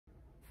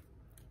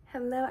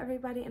Hello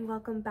everybody and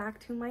welcome back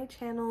to my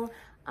channel.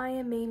 I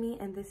am Mamie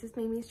and this is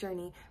Mamie's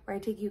Journey, where I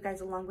take you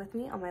guys along with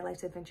me on my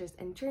life's adventures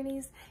and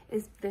journeys.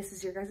 If this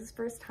is your guys'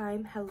 first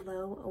time,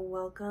 hello,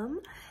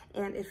 welcome.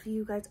 And if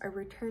you guys are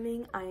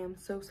returning, I am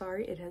so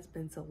sorry it has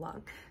been so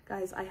long.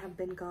 Guys, I have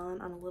been gone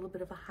on a little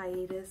bit of a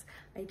hiatus.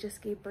 I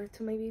just gave birth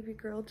to my baby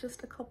girl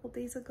just a couple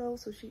days ago,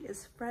 so she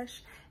is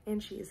fresh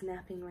and she is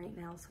napping right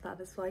now, so that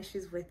is why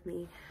she's with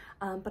me.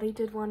 But I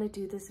did want to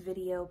do this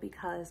video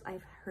because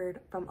I've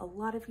heard from a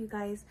lot of you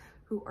guys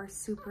who are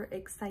super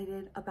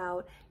excited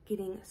about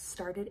getting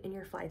started in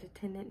your flight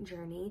attendant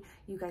journey.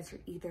 You guys are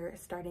either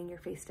starting your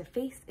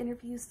face-to-face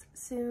interviews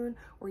soon,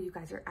 or you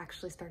guys are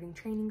actually starting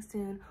training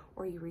soon,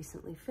 or you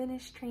recently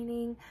finished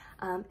training.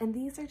 And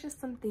these are just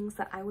some things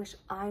that I wish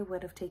I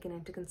would have taken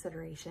into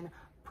consideration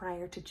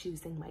prior to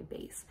choosing my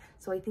base.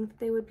 So I think that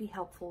they would be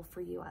helpful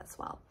for you as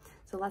well.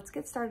 So let's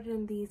get started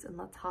in these and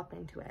let's hop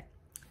into it.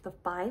 The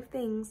 5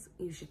 things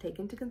you should take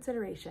into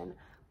consideration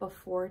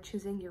before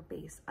choosing your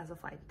base as a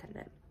flight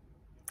attendant.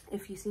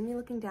 If you see me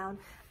looking down,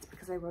 it's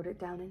because I wrote it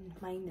down in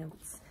my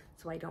notes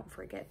so I don't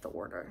forget the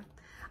order.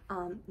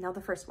 Now the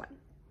first one,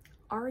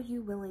 are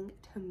you willing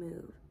to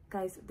move?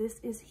 Guys, this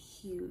is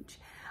huge.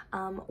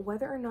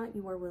 Whether or not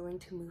you are willing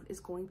to move is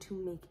going to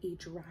make a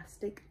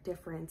drastic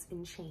difference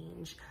in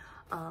change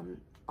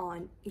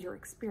on your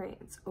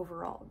experience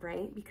overall,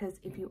 right? Because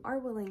if you are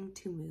willing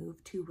to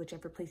move to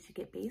whichever place you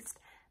get based,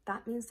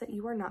 that means that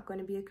you are not going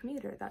to be a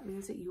commuter. That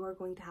means that you are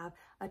going to have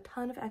a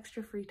ton of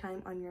extra free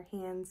time on your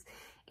hands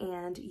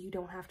and you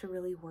don't have to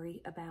really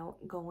worry about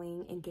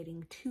going and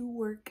getting to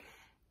work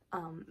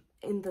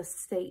in the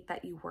state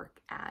that you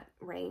work at,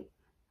 right?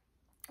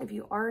 If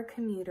you are a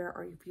commuter,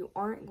 or if you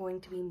aren't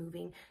going to be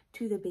moving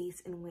to the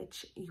base in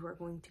which you are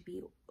going to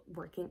be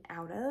working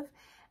out of,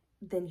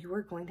 then you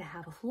are going to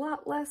have a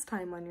lot less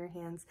time on your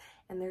hands,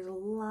 and there's a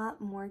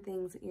lot more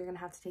things that you're going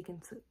to have to take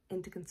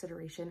into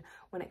consideration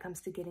when it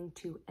comes to getting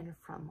to and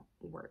from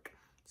work.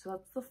 So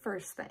that's the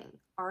first thing.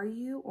 Are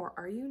you or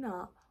are you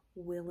not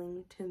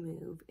willing to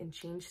move and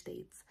change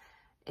states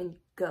and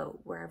go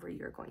wherever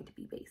you're going to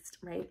be based,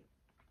 right?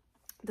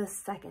 The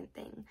second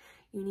thing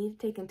you need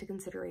to take into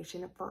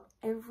consideration for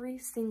every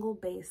single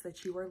base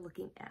that you are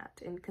looking at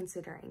and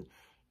considering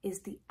is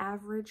the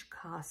average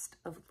cost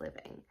of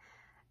living.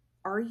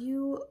 Are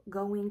you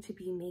going to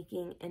be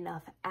making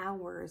enough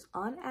hours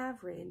on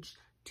average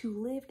to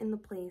live in the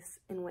place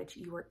in which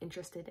you are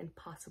interested in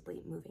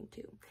possibly moving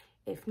to?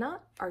 If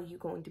not, are you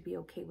going to be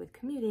okay with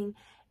commuting?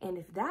 And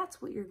if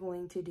that's what you're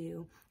going to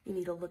do, you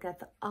need to look at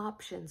the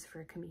options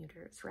for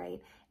commuters,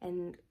 right?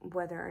 And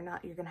whether or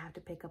not you're going to have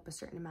to pick up a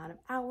certain amount of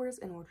hours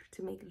in order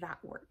to make that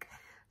work.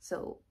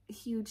 So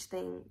huge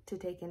thing to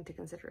take into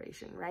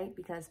consideration, right?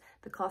 Because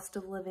the cost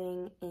of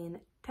living in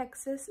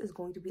Texas is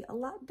going to be a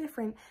lot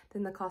different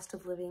than the cost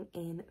of living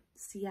in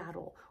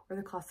Seattle or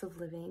the cost of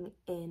living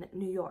in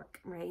New York,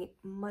 right?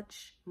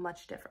 Much,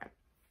 much different.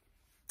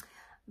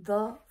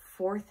 The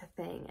fourth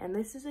thing, and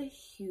this is a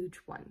huge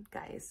one,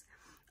 guys,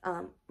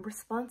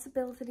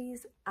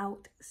 responsibilities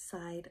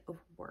outside of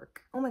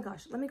work. Oh my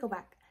gosh, let me go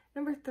back.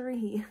 Number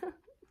 3.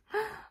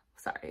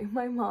 Sorry,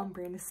 my mom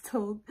brain is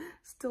still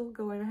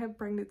going. I have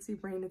pregnancy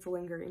brain, it's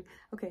lingering.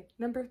 Okay,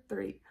 number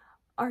 3.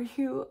 Are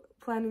you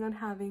planning on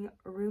having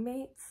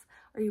roommates?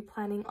 Are you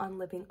planning on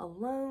living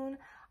alone?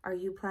 Are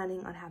you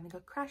planning on having a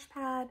crash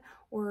pad?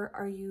 Or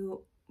are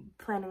you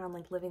planning on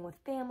like living with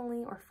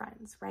family or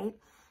friends, right?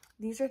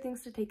 These are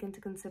things to take into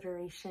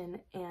consideration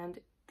and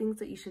things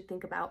that you should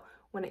think about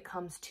when it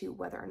comes to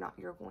whether or not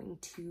you're going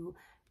to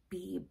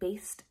be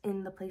based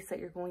in the place that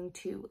you're going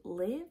to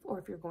live, or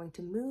if you're going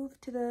to move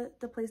to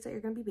the place that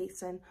you're going to be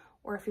based in,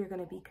 or if you're going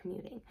to be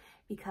commuting.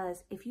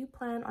 Because if you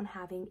plan on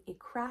having a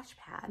crash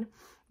pad,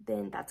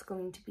 then that's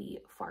going to be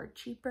far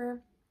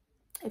cheaper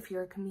if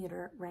you're a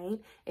commuter,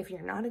 right? If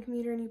you're not a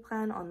commuter and you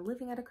plan on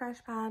living at a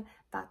crash pad,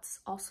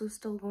 that's also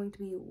still going to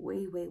be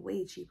way, way,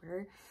 way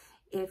cheaper.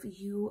 If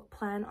you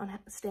plan on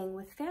staying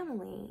with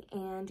family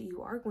and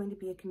you are going to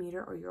be a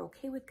commuter, or you're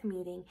okay with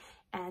commuting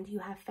and you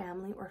have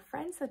family or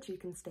friends that you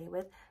can stay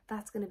with,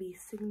 that's going to be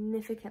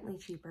significantly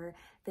cheaper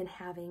than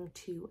having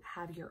to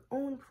have your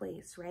own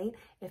place, right?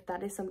 If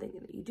that is something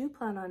that you do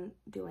plan on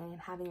doing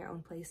and having your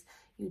own place,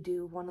 you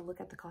do want to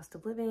look at the cost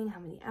of living, how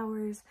many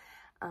hours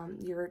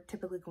you're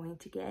typically going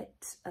to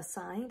get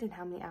assigned, and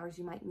how many hours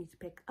you might need to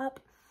pick up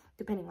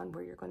depending on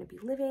where you're going to be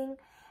living.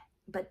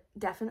 But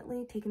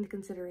definitely take into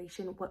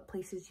consideration what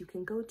places you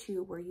can go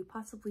to where you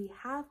possibly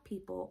have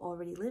people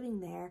already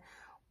living there,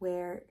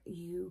 where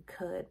you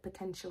could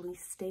potentially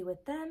stay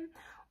with them,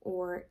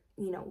 or,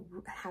 you know,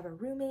 have a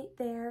roommate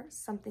there,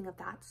 something of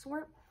that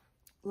sort.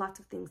 Lots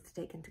of things to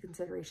take into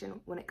consideration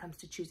when it comes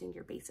to choosing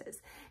your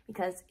bases.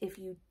 Because if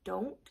you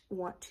don't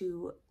want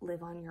to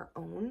live on your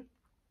own,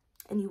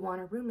 and you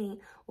want a roommate,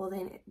 well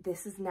then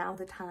this is now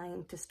the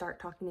time to start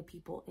talking to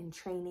people in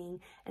training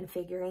and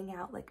figuring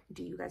out, like,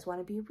 do you guys want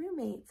to be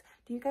roommates?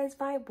 Do you guys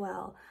vibe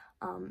well?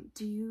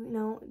 Do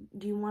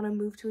you want to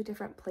move to a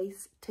different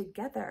place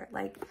together?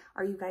 Like,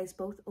 are you guys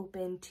both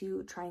open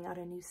to trying out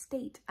a new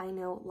state? I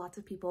know lots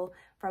of people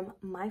from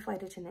my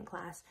flight attendant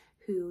class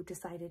who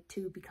decided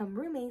to become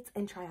roommates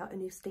and try out a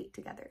new state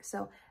together.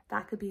 So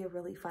that could be a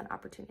really fun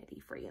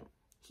opportunity for you.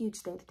 Huge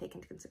thing to take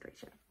into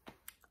consideration.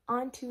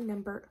 On to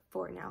number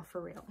 4 now,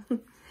 for real.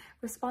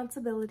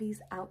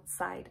 Responsibilities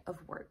outside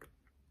of work.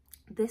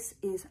 This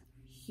is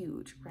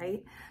huge,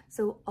 right?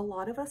 So a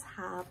lot of us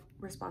have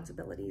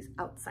responsibilities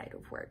outside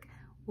of work.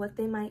 What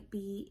they might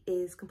be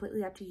is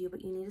completely up to you,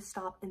 but you need to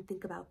stop and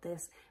think about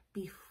this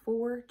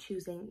before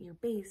choosing your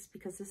base,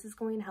 because this is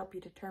going to help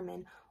you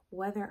determine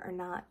whether or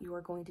not you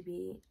are going to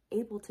be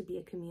able to be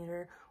a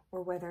commuter,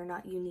 or whether or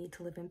not you need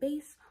to live in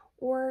base,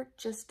 or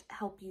just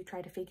help you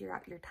try to figure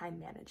out your time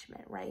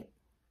management, right?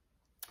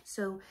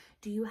 So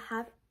do you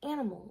have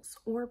animals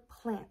or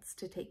plants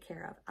to take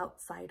care of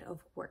outside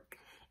of work?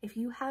 If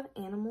you have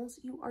animals,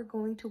 you are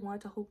going to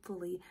want to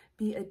hopefully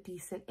be a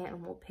decent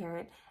animal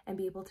parent and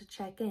be able to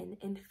check in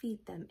and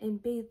feed them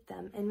and bathe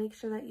them and make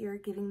sure that you're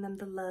giving them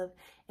the love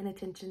and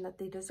attention that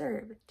they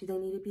deserve. Do they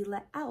need to be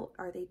let out?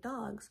 Are they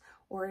dogs,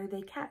 or are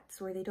they cats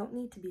where they don't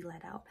need to be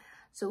let out?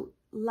 So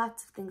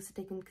lots of things to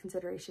take into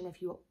consideration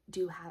if you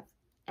do have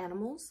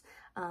animals.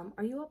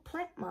 Are you a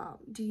plant mom?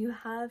 Do you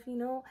have,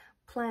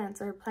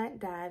 plants, or plant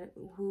dad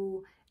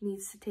who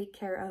needs to take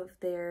care of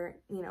their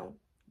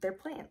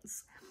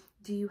plants?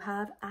 Do you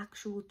have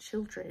actual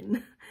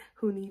children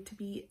who need to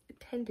be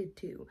attended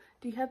to?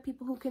 Do you have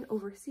people who can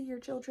oversee your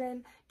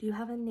children? Do you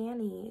have a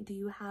nanny? Do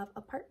you have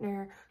a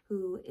partner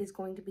who is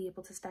going to be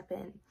able to step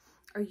in?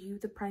 Are you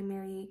the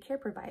primary care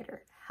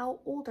provider? How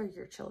old are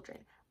your children?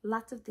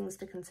 Lots of things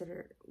to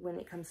consider when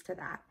it comes to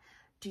that.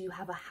 Do you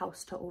have a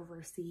house to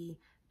oversee?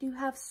 Do you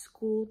have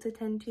school to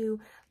tend to?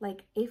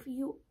 Like, if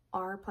you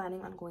are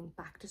planning on going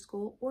back to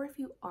school, or if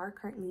you are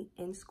currently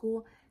in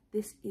school,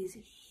 this is a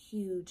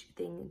huge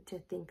thing to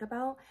think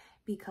about,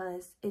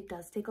 because it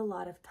does take a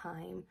lot of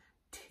time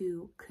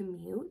to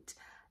commute.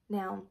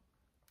 Now,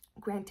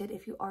 granted,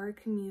 if you are a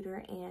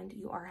commuter and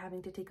you are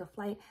having to take a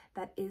flight,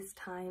 that is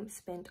time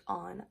spent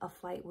on a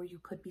flight where you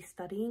could be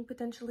studying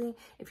potentially,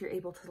 if you're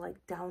able to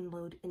like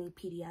download any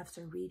PDFs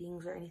or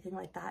readings or anything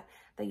like that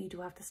that you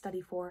do have to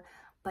study for.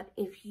 But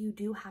if you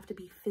do have to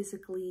be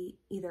physically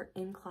either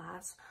in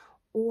class,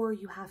 or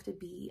you have to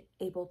be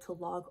able to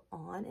log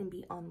on and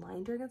be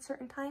online during a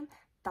certain time,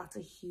 that's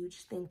a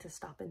huge thing to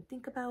stop and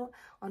think about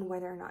on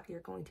whether or not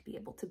you're going to be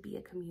able to be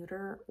a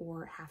commuter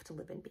or have to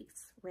live in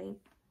base, right?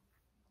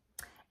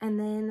 And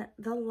then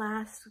the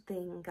last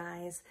thing,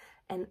 guys,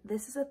 and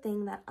this is a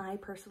thing that I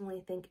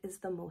personally think is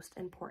the most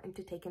important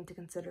to take into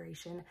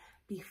consideration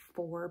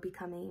before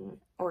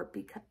becoming,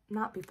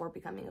 not before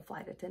becoming a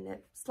flight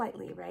attendant,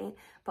 slightly, right?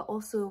 But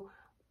also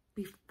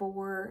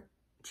before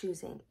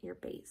choosing your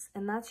base,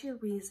 and that's your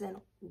reason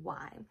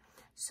why.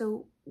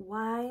 So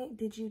why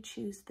did you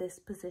choose this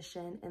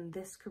position and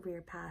this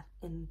career path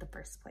in the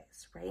first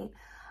place, right?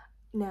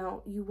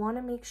 Now, you want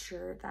to make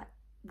sure that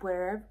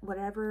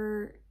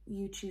whatever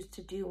you choose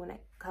to do when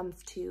it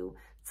comes to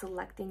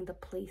selecting the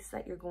place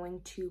that you're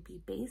going to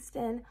be based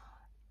in,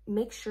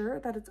 make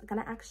sure that it's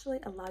going to actually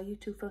allow you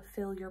to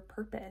fulfill your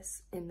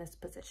purpose in this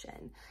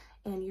position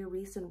and your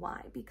reason why.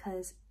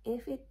 Because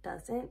if it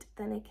doesn't,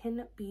 then it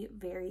can be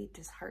very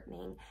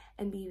disheartening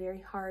and be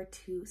very hard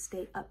to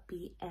stay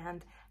upbeat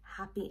and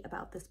happy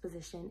about this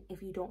position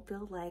if you don't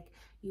feel like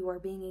you are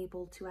being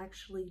able to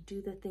actually do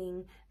the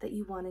thing that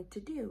you wanted to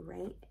do,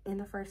 right, in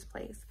the first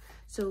place.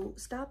 So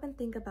stop and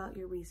think about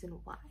your reason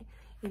why.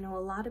 A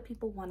lot of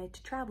people wanted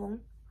to travel,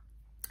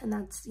 and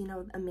that's,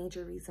 a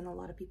major reason a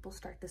lot of people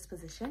start this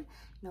position.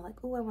 Like,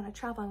 oh, I want to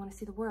travel, I want to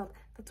see the world.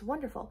 That's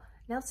wonderful.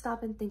 Now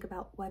stop and think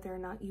about whether or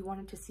not you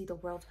wanted to see the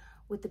world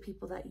with the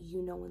people that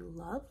you know and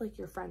love, like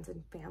your friends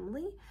and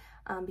family,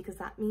 because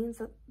that means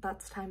that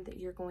that's time that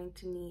you're going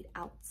to need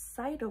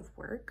outside of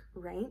work,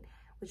 right?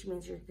 Which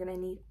means you're going to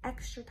need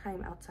extra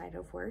time outside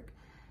of work.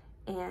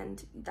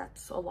 And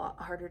that's a lot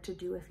harder to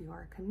do if you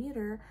are a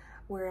commuter.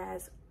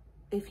 Whereas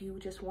if you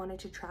just wanted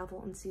to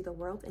travel and see the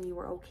world and you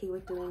were okay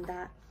with doing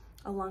that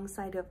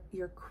alongside of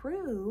your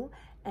crew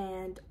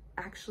and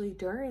actually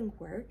during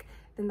work,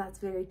 then that's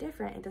very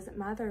different. It doesn't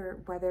matter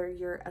whether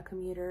you're a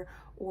commuter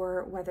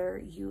or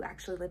whether you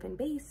actually live in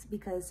base,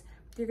 because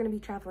you're going to be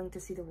traveling to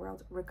see the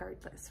world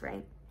regardless,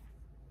 right?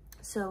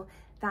 So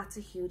that's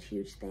a huge,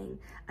 huge thing.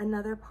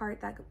 Another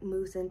part that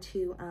moves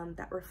into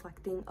that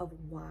reflecting of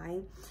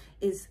why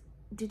is,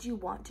 did you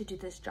want to do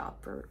this job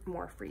for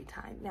more free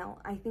time? Now,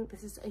 I think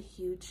this is a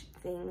huge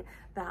thing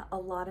that a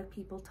lot of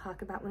people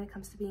talk about when it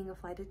comes to being a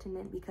flight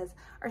attendant, because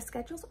our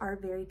schedules are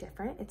very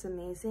different. It's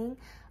amazing.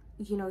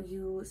 you know,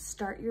 you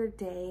start your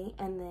day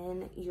and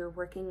then you're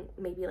working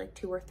maybe like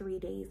 2 or 3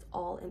 days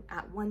all in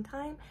at one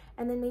time,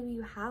 and then maybe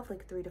you have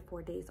like 3 to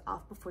 4 days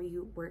off before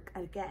you work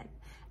again.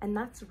 And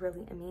that's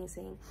really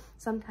amazing.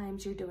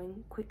 Sometimes you're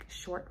doing quick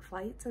short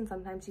flights, and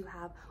sometimes you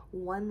have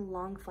one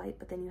long flight,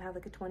 but then you have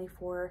like a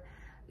 24,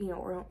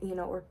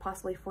 or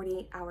possibly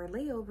 48-hour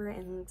layover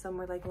in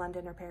somewhere like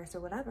London or Paris or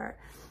whatever.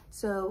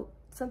 So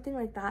something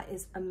like that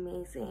is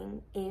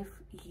amazing if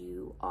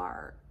you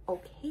are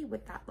okay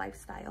with that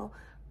lifestyle.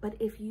 But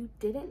if you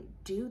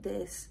didn't do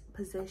this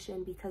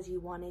position because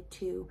you wanted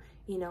to,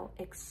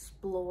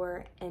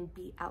 explore and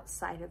be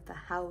outside of the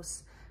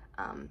house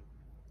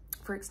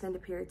for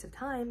extended periods of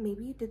time,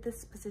 maybe you did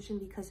this position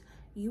because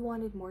you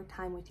wanted more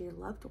time with your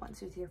loved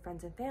ones, with your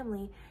friends and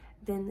family,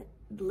 then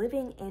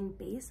living in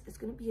base is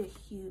going to be a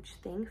huge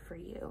thing for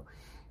you.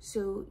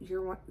 So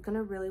you're going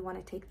to really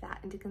want to take that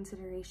into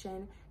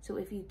consideration. So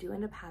if you do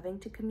end up having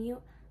to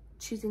commute,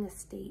 choosing a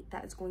state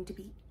that is going to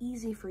be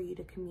easy for you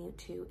to commute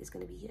to is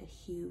going to be a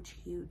huge,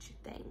 huge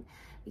thing.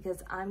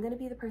 Because I'm going to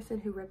be the person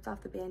who rips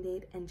off the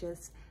band-aid and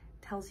just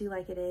tells you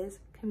like it is.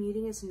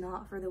 Commuting is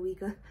not for the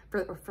weak,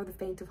 for the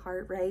faint of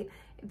heart, right?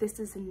 This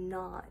is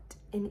not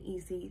an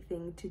easy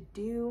thing to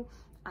do.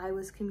 I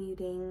was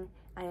commuting.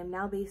 I am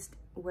now based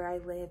where I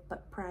live,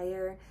 but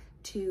prior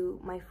to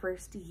my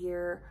first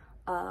year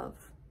of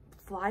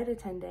flight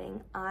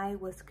attending, I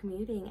was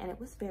commuting, and it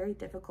was very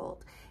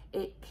difficult.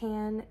 It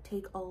can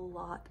take a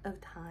lot of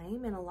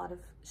time and a lot of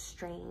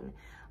strain,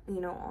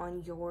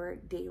 on your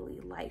daily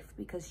life,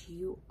 because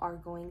you are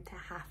going to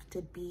have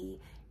to be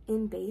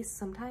in base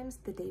sometimes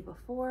the day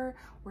before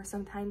or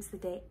sometimes the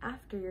day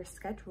after you're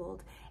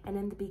scheduled. And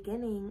in the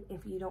beginning,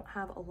 if you don't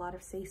have a lot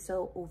of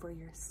say-so over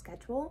your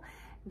schedule,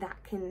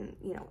 that can,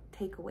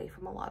 take away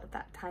from a lot of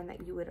that time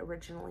that you would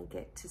originally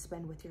get to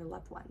spend with your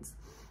loved ones.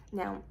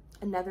 Now,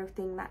 another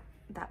thing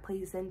that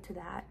plays into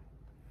that,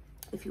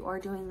 if you are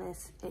doing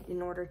this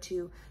in order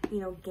to,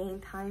 gain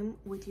time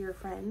with your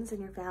friends and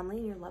your family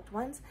and your loved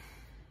ones,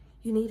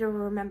 you need to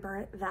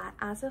remember that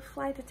as a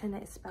flight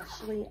attendant,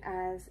 especially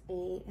as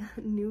a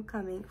new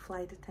coming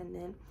flight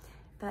attendant,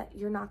 that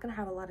you're not going to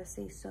have a lot of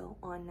say-so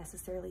on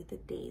necessarily the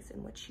days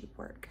in which you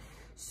work.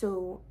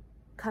 So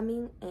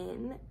coming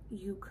in,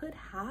 you could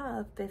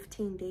have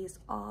 15 days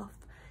off,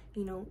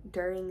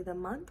 during the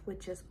month,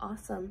 which is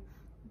awesome.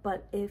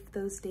 But if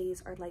those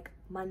days are like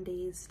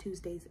Mondays,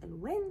 Tuesdays,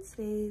 and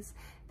Wednesdays,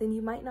 then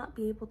you might not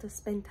be able to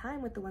spend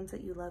time with the ones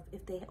that you love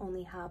if they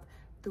only have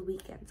the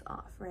weekends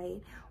off,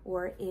 right?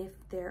 Or if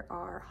there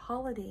are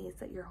holidays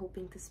that you're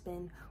hoping to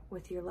spend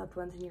with your loved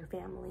ones and your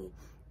family,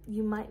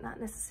 you might not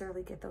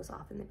necessarily get those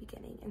off in the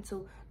beginning. And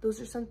so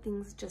those are some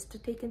things just to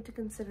take into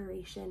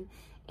consideration,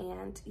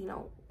 and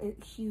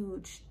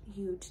huge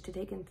to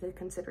take into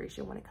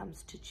consideration when it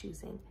comes to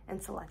choosing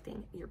and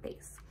selecting your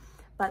base.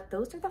 But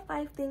those are the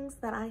 5 things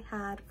that I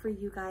had for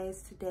you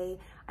guys today.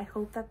 I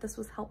hope that this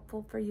was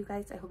helpful for you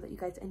guys. I hope that you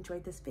guys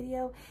enjoyed this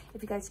video.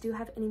 If you guys do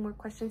have any more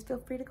questions, feel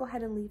free to go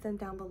ahead and leave them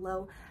down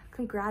below.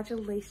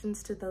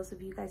 Congratulations to those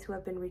of you guys who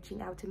have been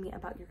reaching out to me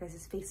about your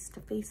guys'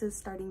 face-to-faces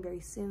starting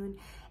very soon.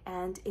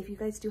 And if you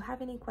guys do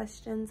have any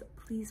questions,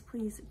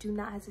 please do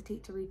not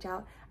hesitate to reach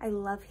out. I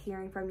love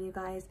hearing from you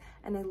guys,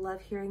 and I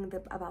love hearing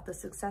about the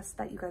success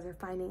that you guys are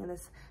finding in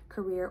this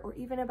career, or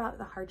even about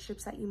the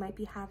hardships that you might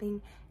be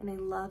having. And I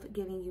love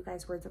giving you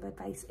guys words of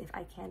advice if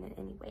I can in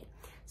any way.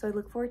 So I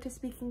look forward to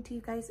speaking to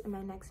you guys in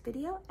my next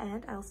video,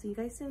 and I'll see you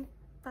guys soon.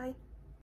 Bye.